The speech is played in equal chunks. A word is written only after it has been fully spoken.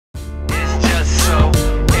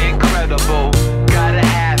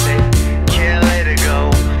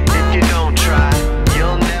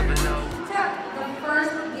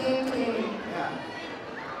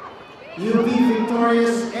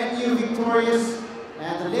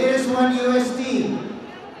And the latest one, USD,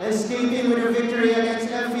 escaping with a victory against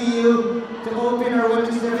FEU to open our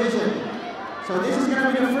women's division. So this is going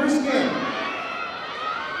to be the first game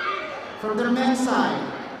from the men's side.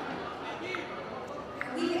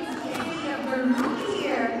 We can see a Bermuda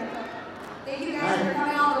here. Thank you guys for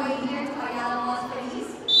coming all the way here to Ayala, Los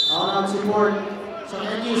Feliz. All out support. So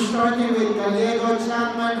NU starting with Gallego,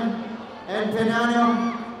 Chapman, and Penano.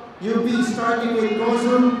 UP starting with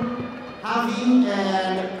Gozu, Javi,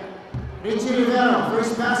 and Ricci Rivero.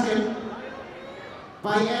 First basket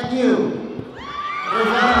by NU.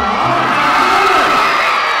 Rivero.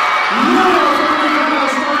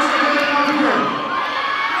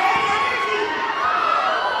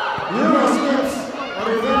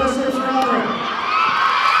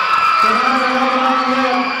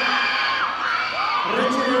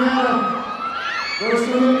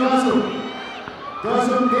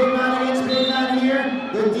 Gozu, big man against big man here.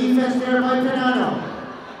 Good defense there by Penano.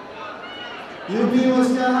 UP will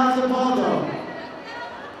still have the ball though.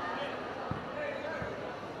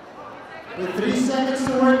 With 3 seconds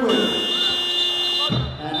to work with.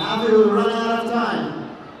 And Javi will run out of time.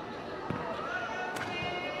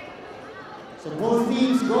 So both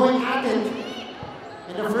teams going at it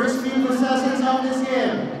in the first few possessions of this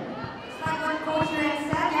game. It's like what Coach Ren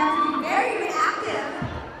said, you have to be very reactive.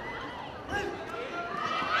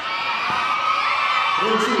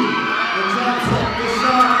 Ricci, the jump set, the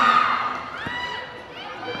shot.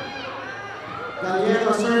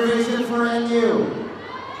 Gallego surveys it for NU.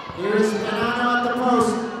 Here is Penano at the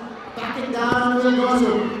post. Backing down on Will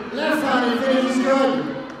Gozu. Left hand and finish is good.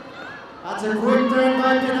 That's a quick turn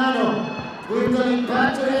by Penano. Whittling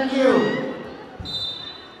back to NU.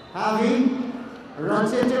 Javi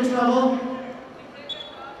runs into trouble.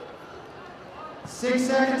 6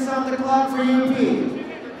 seconds on the clock for UP.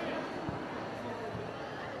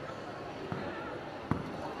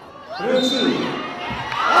 Ricci. Oh,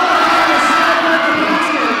 the snap at the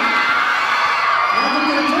basket. And the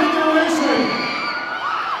continuation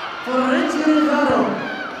for Ricci Rivero.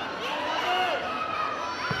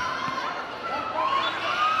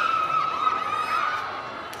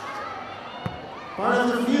 Part of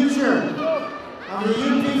the future of the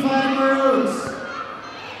UP Fighting Maroons.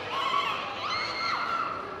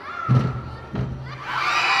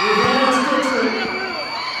 Rivero sticks it,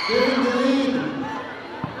 giving the lead.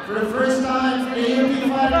 For the first time for the UP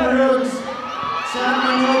Fighting Maroons.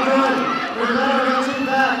 Chapman no good. Rivero gets it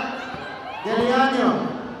back. De Liaño.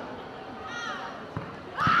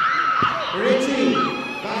 Ricci.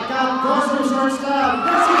 Back out. Gozu short stab.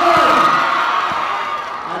 That's good.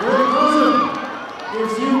 And Will Gozu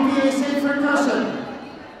gives UP a safe percussion.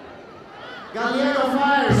 Gallego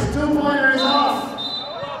fires. 2-pointer is off.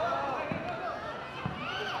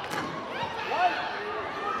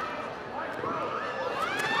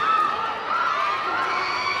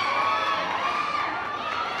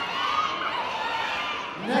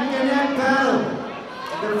 Neck-and-neck battle.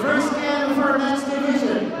 The first game for men's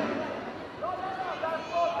division.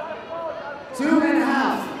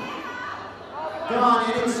 2.5 gone,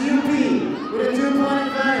 and it's UP with a 2-point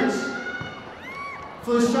advantage.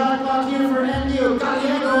 Full shot clock here for NU.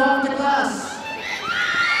 Gallego off the glass.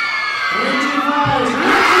 Ricci fires.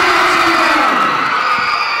 Ricci down.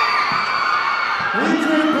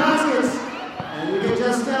 Retreat baskets. And you can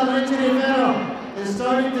just tell Ricci Rivero is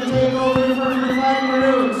starting to take over for the Fighting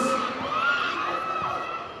Maroons.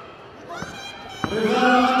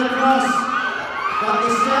 Rivero on the cross. Got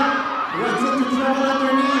the step. Runs into trouble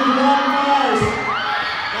underneath. Long fires.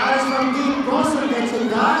 That is from deep. Gozu gets it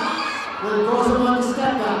back. Will Gozu on the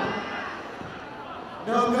step back.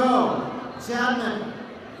 No go. Chapman.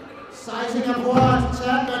 Sizing up Watt.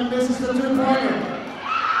 Chapman misses the 2-pointer.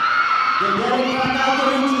 They get it back out to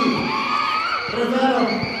Ricci. Rivero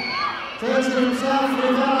takes it himself.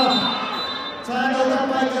 Rivero tangled up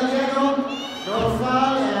by Gallego. No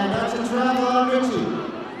foul, and that's a travel on Ricci.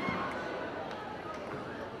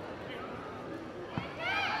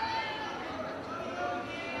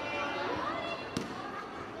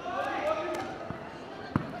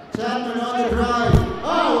 Chapman on the drive.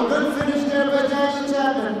 Oh, good finish there by Daniel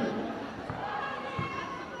Chapman.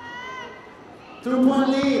 2-point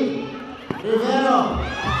lead. Rivero.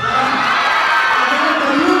 And the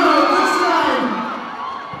Euro this time.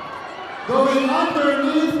 Going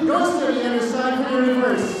underneath, goes to the other side for the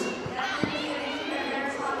reverse.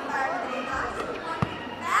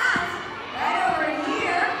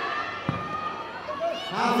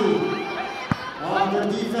 Javi on the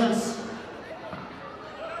defense.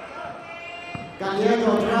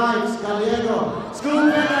 Gallego drives. Gallego. Scoop in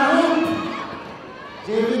the hoop.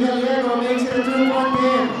 JV Gallego makes it a 2-point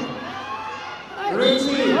game. Ricci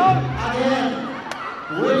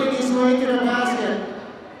way to the basket.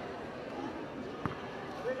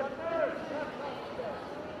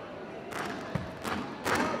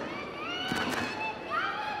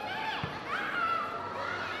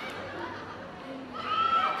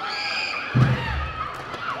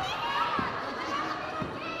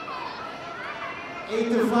 Eight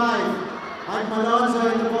to 5. Mike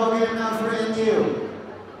Malonzo in the ballgame now for NU.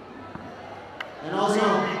 And also,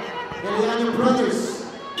 the Liaño brothers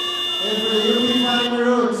in for the UP Fighting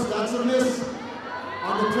Maroons. That's a miss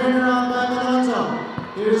on the turnaround by Malonzo.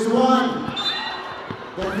 Here's one.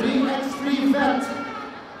 The 3x3 vet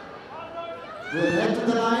will head to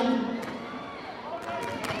the line.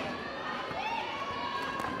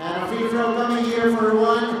 And a free throw coming here for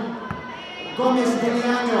Juan Gómez de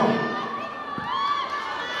Liaño.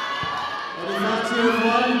 Any thoughts here for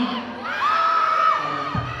one?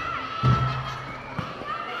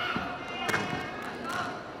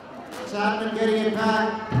 Chapman getting it back.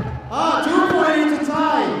 Oh, 2-pointer to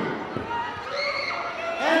tie.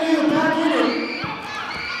 NU back in it.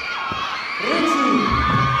 Ricci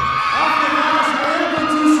off the glass, a little bit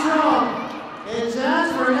too strong. A chance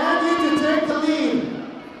for NU to take the lead.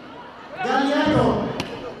 Gallego.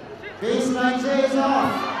 Baseline J is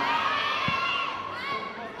off.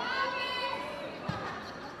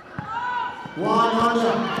 One on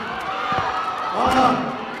the. Oh,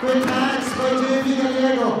 quick hands by JV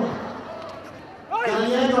Gallego.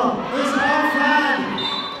 Gallego is offhand.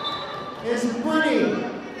 His money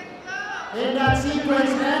in that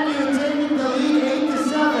sequence. NU taking the lead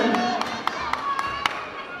 8-7.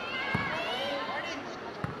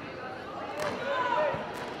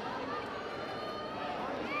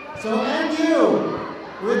 So NU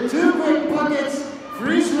with 2 quick buckets,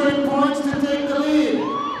 3 straight points to take the lead.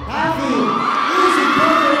 Happy, easy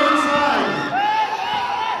poker inside.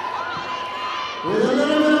 With a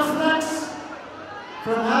little bit of flex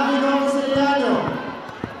from Javi Gómez de Liaño.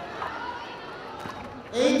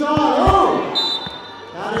 8 all. Oh!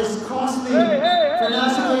 That is costly for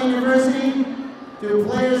National University. 2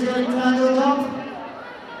 players getting tangled up.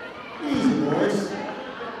 Easy, boys.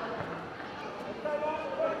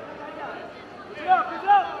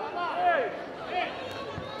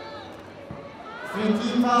 Free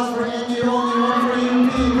team fouls for NU, only 1 for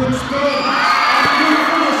UP. Good spin. And good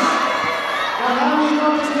finish. But Javi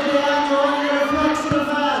Gómez de Liaño only reflects the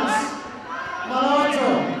fans. Malonzo.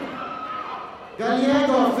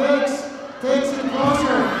 Gallego fakes, takes it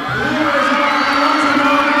closer. Rivero is off. Malonzo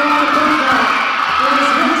now on the putback. It is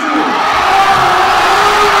Ricci.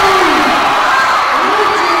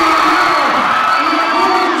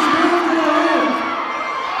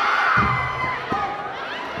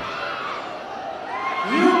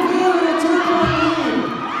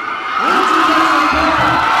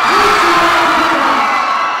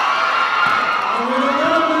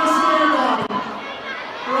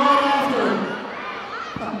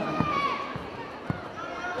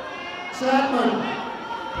 Chapman,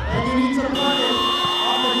 and you need some bucket.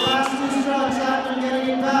 Off the glass, too strong. Chapman getting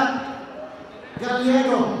it back.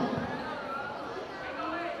 Gallego.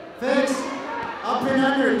 Fakes, up and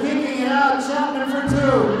under, kicking it out. Chapman for 2.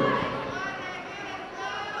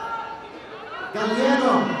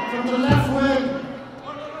 Gallego from the left wing.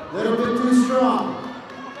 Little bit too strong.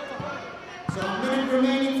 So a minute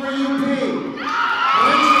remaining for UP.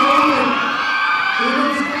 Ricci open. He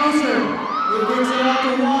moves closer. He gets it out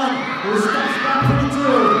to 1, who steps back for 2.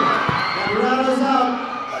 That rattles out.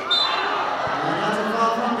 And that's a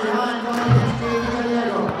foul from behind coming against JV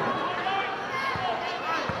Gallego.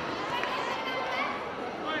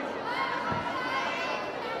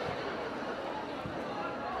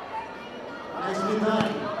 Nicely done.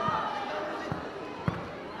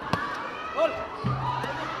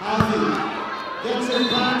 Javi gets it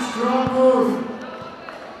back, strong move.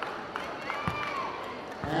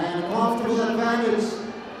 And comfortable advantage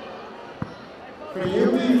for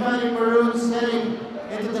UP Fighting Maroons heading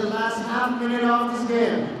into the last half minute of this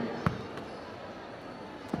game.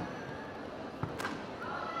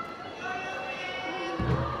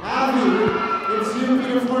 Javi gives UP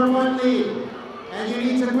the 4-point lead, and you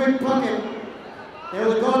need a quick bucket. They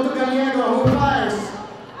will go to Gallego, who fires.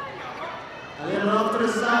 A little off to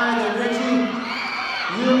the side, and Ricci,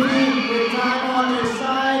 UP with time on their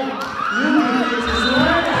side. UP makes his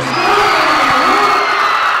way.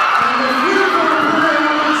 And a beautiful play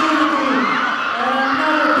opportunity. And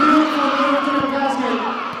another beautiful move to the basket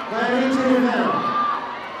by Ricci Rivero.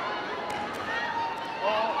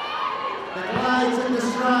 The glides and the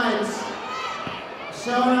strides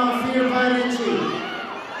shown off here by Ricci.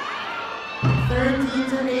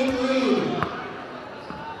 13-8 lead.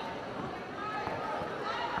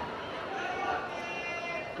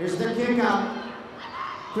 Here's the kick up.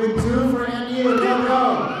 Quick 2 for NU.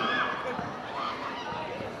 Go.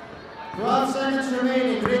 12 seconds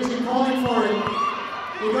remaining. Ricci calling for it.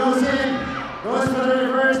 He goes in. Goes for the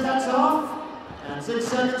reverse. That's off. And 6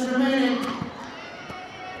 seconds remaining.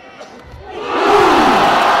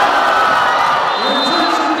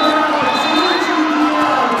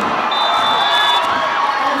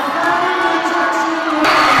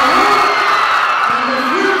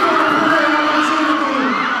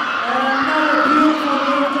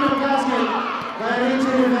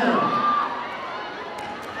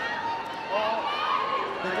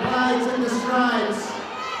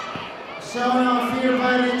 Shown off here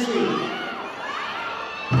by Ricci.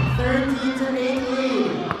 13-8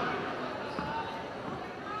 lead.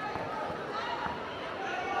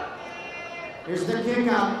 Here's the kick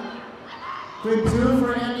up. Quick 2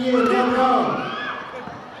 for NU. Go.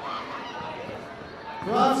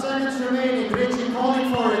 12 seconds remaining. Ricci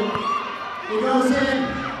calling for it. He goes in.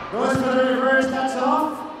 Goes for the reverse. That's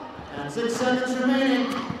off. And 6 seconds remaining.